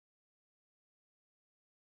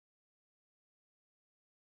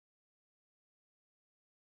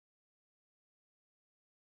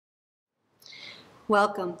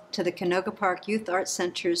Welcome to the Canoga Park Youth Arts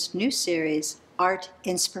Center's new series, Art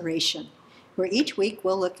Inspiration, where each week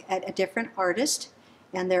we'll look at a different artist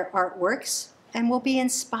and their artworks, and we'll be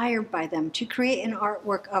inspired by them to create an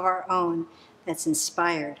artwork of our own that's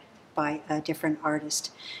inspired by a different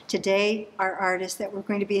artist. Today, our artist that we're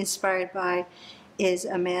going to be inspired by is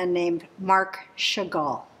a man named Marc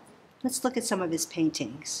Chagall. Let's look at some of his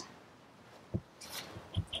paintings.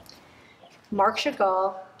 Marc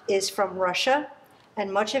Chagall is from Russia,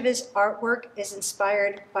 and much of his artwork is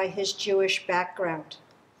inspired by his Jewish background.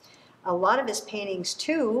 A lot of his paintings,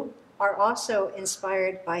 too, are also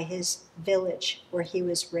inspired by his village where he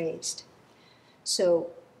was raised. So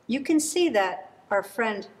you can see that our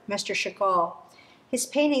friend, Mr. Chagall, his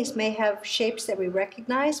paintings may have shapes that we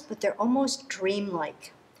recognize, but they're almost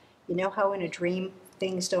dreamlike. You know how in a dream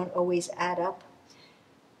things don't always add up?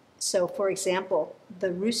 So, for example,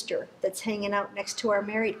 the rooster that's hanging out next to our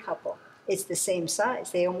married couple, it's the same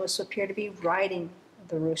size. They almost appear to be riding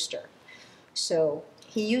the rooster. So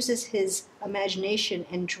he uses his imagination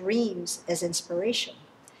and dreams as inspiration.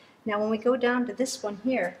 Now when we go down to this one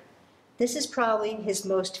here, this is probably his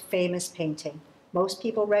most famous painting. Most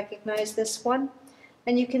people recognize this one.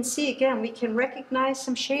 And you can see again, we can recognize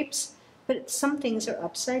some shapes, but some things are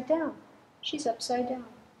upside down. She's upside down.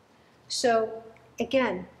 So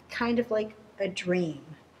again, kind of like a dream.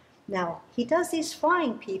 Now, he does these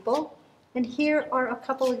flying people, and here are a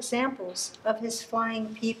couple examples of his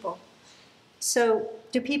flying people. So,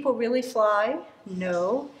 do people really fly?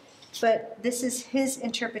 No, but this is his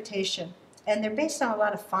interpretation, and they're based on a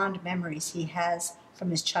lot of fond memories he has from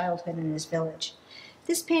his childhood in his village.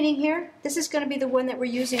 This painting here, this is going to be the one that we're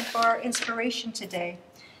using for our inspiration today.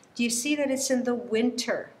 Do you see that it's in the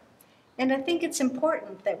winter? And I think it's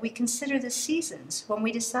important that we consider the seasons when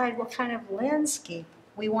we decide what kind of landscape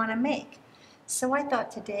we want to make. So I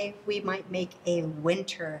thought today we might make a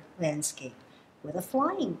winter landscape with a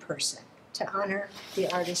flying person to honor the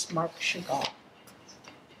artist Marc Chagall.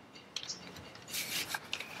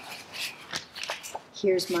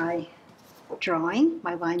 Here's my drawing,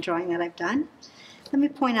 my line drawing that I've done. Let me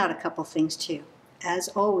point out a couple things too. As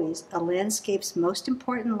always, a landscape's most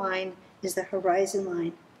important line is the horizon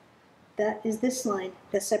line. That is this line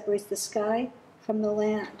that separates the sky from the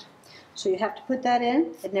land. So you have to put that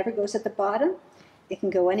in. It never goes at the bottom. It can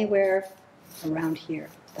go anywhere around here.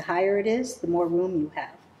 The higher it is, the more room you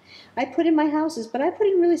have. I put in my houses, but I put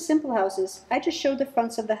in really simple houses. I just showed the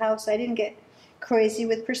fronts of the house. I didn't get crazy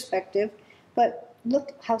with perspective, but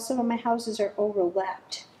look how some of my houses are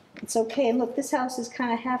overlapped. It's okay, and look, this house is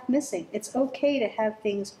kind of half missing. It's okay to have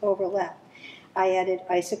things overlap. I added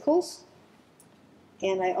icicles,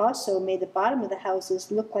 and I also made the bottom of the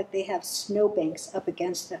houses look like they have snowbanks up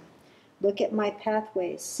against them. Look at my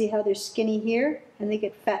pathways. See how they're skinny here and they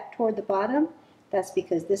get fat toward the bottom? That's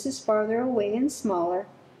because this is farther away and smaller,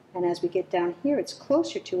 and as we get down here it's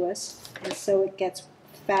closer to us, and so it gets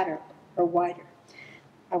fatter or wider.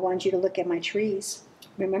 I wanted you to look at my trees.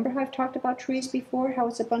 Remember how I've talked about trees before? How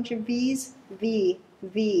it's a bunch of V's? V,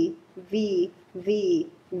 V, V, V,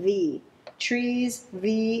 V. Trees,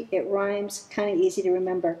 V, it rhymes, kind of easy to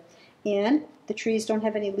remember. And the trees don't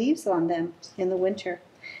have any leaves on them in the winter.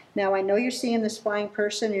 Now I know you're seeing this flying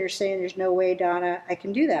person and you're saying there's no way, Donna, I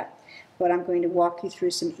can do that. But I'm going to walk you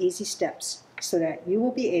through some easy steps so that you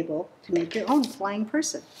will be able to make your own flying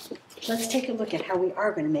person. Let's take a look at how we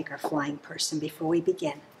are going to make our flying person before we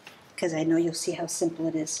begin, because I know you'll see how simple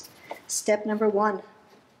it is. Step number one,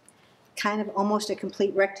 kind of almost a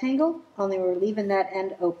complete rectangle, only we're leaving that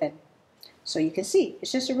end open. So you can see,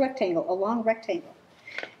 it's just a rectangle, a long rectangle.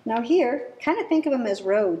 Now here, kind of think of them as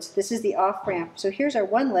roads. This is the off-ramp. So here's our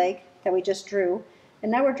one leg that we just drew,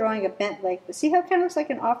 and now we're drawing a bent leg. But see how it kind of looks like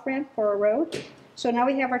an off-ramp for a road? So now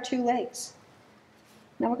we have our two legs.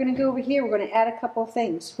 Now we're going to go over here, we're going to add a couple of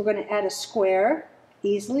things. We're going to add a square,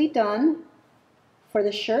 easily done, for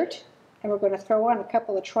the shirt, and we're going to throw on a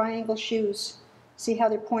couple of triangle shoes. See how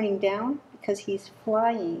they're pointing down? Because he's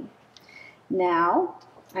flying. Now,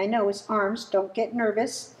 I know his arms, don't get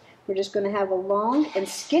nervous. We're just going to have a long and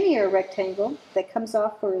skinnier rectangle that comes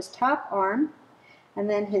off for his top arm, and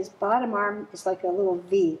then his bottom arm is like a little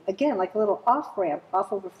V. Again, like a little off-ramp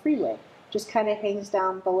off of a freeway. Just kind of hangs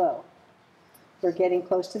down below. We're getting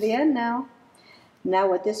close to the end now. Now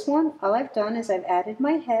with this one, all I've done is I've added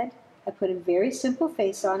my head. I put a very simple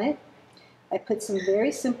face on it. I put some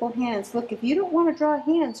very simple hands. Look, if you don't want to draw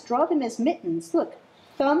hands, draw them as mittens. Look,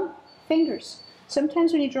 thumb, fingers.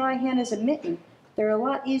 Sometimes when you draw a hand as a mitten, they're a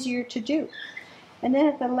lot easier to do. And then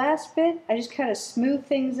at the last bit, I just kind of smooth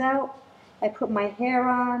things out. I put my hair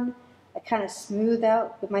on. I kind of smooth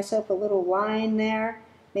out with myself a little line there.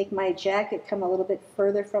 make my jacket come a little bit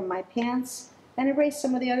further from my pants, and erase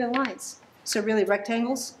some of the other lines. So really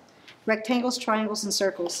rectangles, triangles, and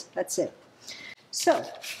circles. That's it. So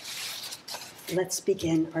let's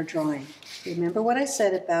begin our drawing. Remember what I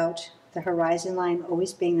said about the horizon line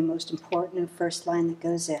always being the most important and first line that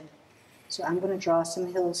goes in. So I'm going to draw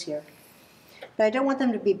some hills here. But I don't want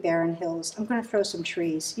them to be barren hills. I'm going to throw some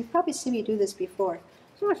trees. You've probably seen me do this before.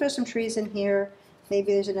 So I'm going to throw some trees in here.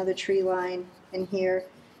 Maybe there's another tree line in here.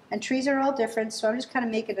 And trees are all different, so I'm just kind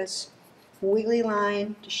of making a wiggly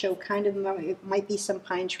line to show kind of, it might be some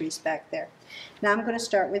pine trees back there. Now I'm going to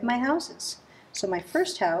start with my houses. So my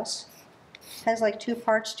first house has like two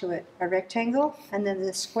parts to it, a rectangle and then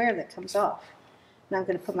the square that comes off. Now I'm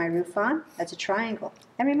going to put my roof on. That's a triangle.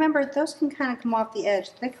 And remember, those can kind of come off the edge.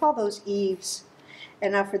 They call those eaves.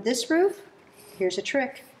 And now for this roof, here's a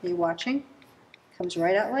trick. Are you watching? It comes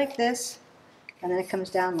right out like this, and then it comes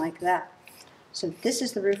down like that. So this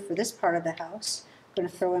is the roof for this part of the house. I'm going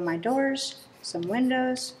to throw in my doors, some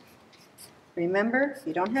windows. Remember,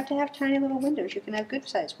 you don't have to have tiny little windows. You can have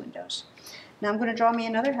good-sized windows. Now I'm going to draw me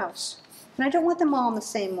another house. And I don't want them all on the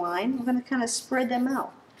same line. I'm going to kind of spread them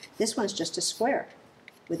out. This one's just a square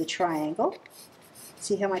with a triangle.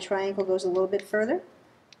 See how my triangle goes a little bit further?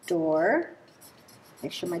 Door.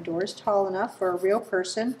 Make sure my door is tall enough for a real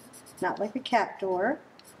person, not like a cat door.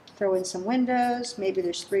 Throw in some windows. Maybe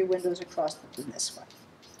there's 3 windows across in this one.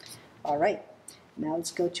 All right. Now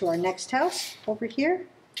let's go to our next house over here.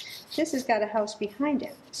 This has got a house behind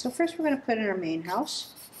it. So first we're going to put in our main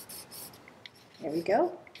house. There we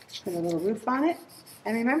go. Put a little roof on it.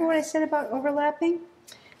 And remember what I said about overlapping?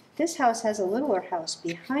 This house has a littler house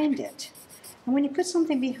behind it. And when you put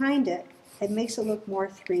something behind it, it makes it look more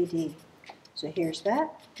 3D. So here's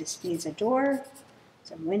that. This needs a door,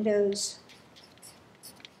 some windows,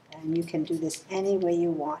 and you can do this any way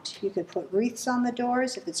you want. You could put wreaths on the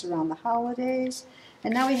doors if it's around the holidays.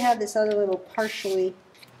 And now we have this other little partially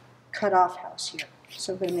cut off house here.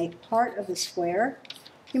 So we're going to make part of the square.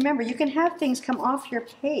 Remember, you can have things come off your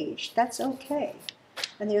page. That's okay.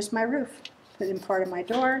 And there's my roof. Put in part of my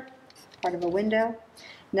door, part of a window.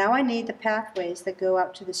 Now I need the pathways that go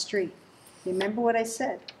out to the street. Remember what I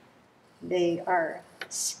said. They are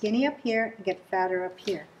skinny up here and get fatter up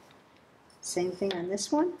here. Same thing on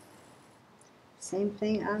this one. Same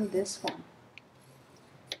thing on this one.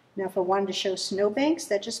 Now if I wanted to show snowbanks,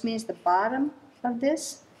 that just means the bottom of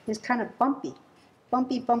this is kind of bumpy.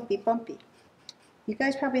 Bumpy, bumpy, bumpy. You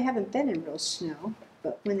guys probably haven't been in real snow,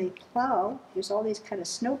 but when they plow, there's all these kind of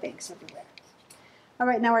snowbanks everywhere. All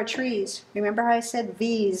right, now our trees. Remember how I said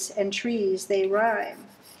V's and trees, they rhyme.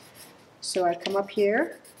 So I come up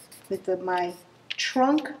here with my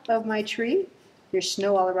trunk of my tree. There's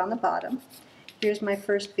snow all around the bottom. Here's my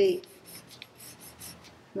first V.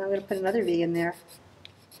 Now I'm going to put another V in there.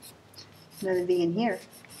 Another V in here.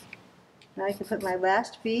 Now I can put my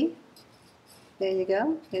last V. There you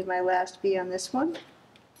go. Here's my last V on this one.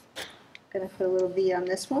 I'm going to put a little V on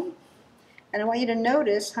this one. And I want you to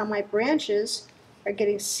notice how my branches are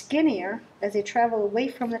getting skinnier as they travel away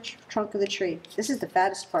from the trunk of the tree. This is the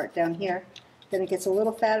fattest part down here. Then it gets a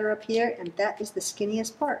little fatter up here, and that is the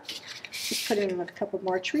skinniest part. Just put in a couple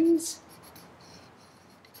more trees.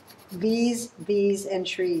 V's, V's, and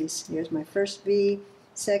trees. Here's my first V,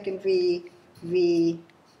 second V, V,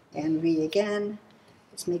 and V again.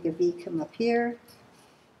 Let's make a V come up here.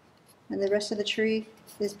 And the rest of the tree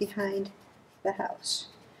is behind the house.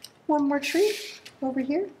 One more tree over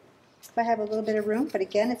here. If I have a little bit of room, but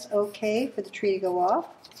again, it's okay for the tree to go off.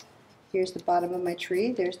 Here's the bottom of my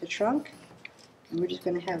tree. There's the trunk. And we're just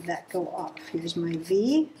going to have that go off. Here's my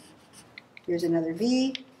V. Here's another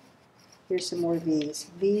V. Here's some more V's.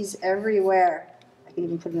 V's everywhere. I can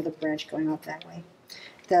even put another branch going off that way.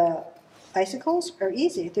 The icicles are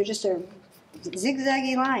easy. They're just a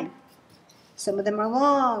zigzaggy line. Some of them are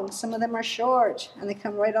long, some of them are short, and they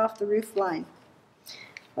come right off the roof line.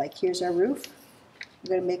 Like here's our roof. I'm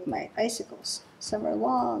going to make my icicles. Some are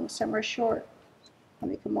long, some are short. I'll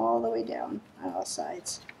make them all the way down on all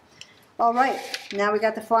sides. All right, now we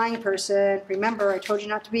got the flying person. Remember, I told you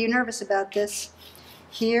not to be nervous about this.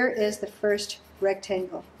 Here is the first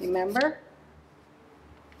rectangle. Remember?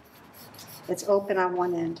 It's open on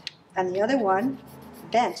one end, and the other one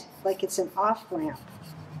bent like it's an off-ramp.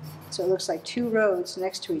 So it looks like 2 roads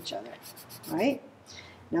next to each other, right?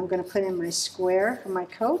 Now I'm going to put in my square for my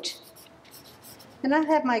coat. And I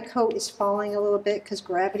have my coat is falling a little bit because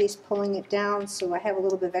gravity's pulling it down, so I have a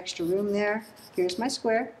little bit of extra room there. Here's my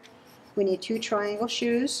square. We need 2 triangle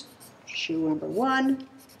shoes. Shoe number 1,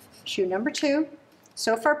 shoe number 2.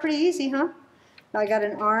 So far pretty easy, huh? Now I got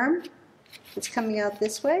an arm that's coming out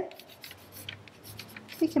this way.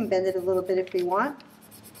 We can bend it a little bit if we want.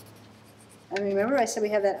 And remember, I said we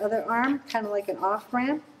have that other arm, kind of like an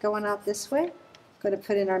off-ramp, going out this way. Going to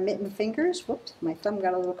put in our mitten fingers. Whoops, my thumb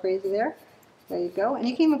got a little crazy there. There you go. And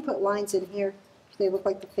you can even put lines in here. They look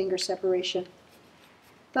like the finger separation.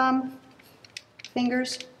 Thumb,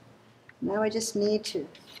 fingers. Now I just need to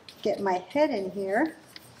get my head in here.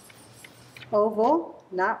 Oval,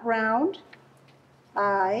 not round.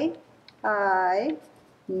 Eye,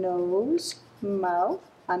 nose, mouth.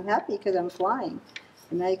 I'm happy because I'm flying.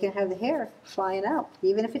 And now you can have the hair flying out.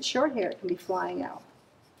 Even if it's short hair, it can be flying out.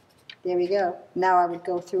 There we go. Now I would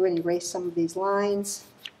go through and erase some of these lines.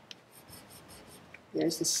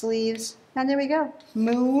 There's the sleeves. And there we go.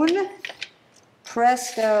 Moon,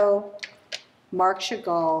 presto, Marc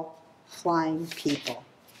Chagall, flying people.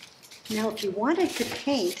 Now if you wanted to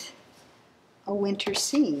paint a winter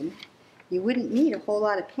scene, you wouldn't need a whole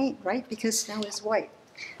lot of paint, right? Because snow is white.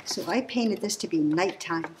 So I painted this to be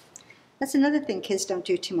nighttime. That's another thing kids don't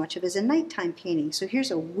do too much of, is a nighttime painting. So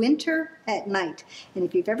here's a winter at night. And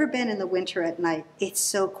if you've ever been in the winter at night, it's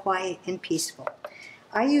so quiet and peaceful.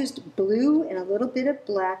 I used blue and a little bit of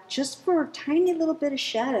black just for a tiny little bit of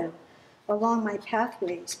shadow along my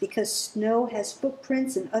pathways because snow has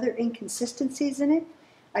footprints and other inconsistencies in it.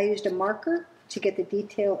 I used a marker to get the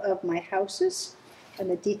detail of my houses and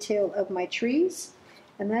the detail of my trees.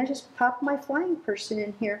 And then I just popped my flying person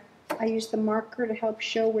in here. I used the marker to help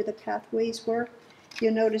show where the pathways were.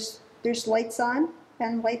 You'll notice there's lights on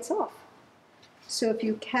and lights off. So if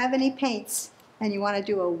you have any paints and you want to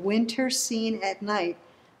do a winter scene at night,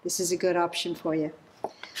 this is a good option for you.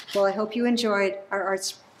 Well, I hope you enjoyed our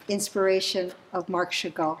arts inspiration of Marc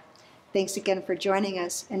Chagall. Thanks again for joining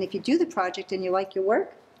us. And if you do the project and you like your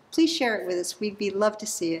work, please share it with us. We'd love to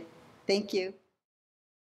see it. Thank you.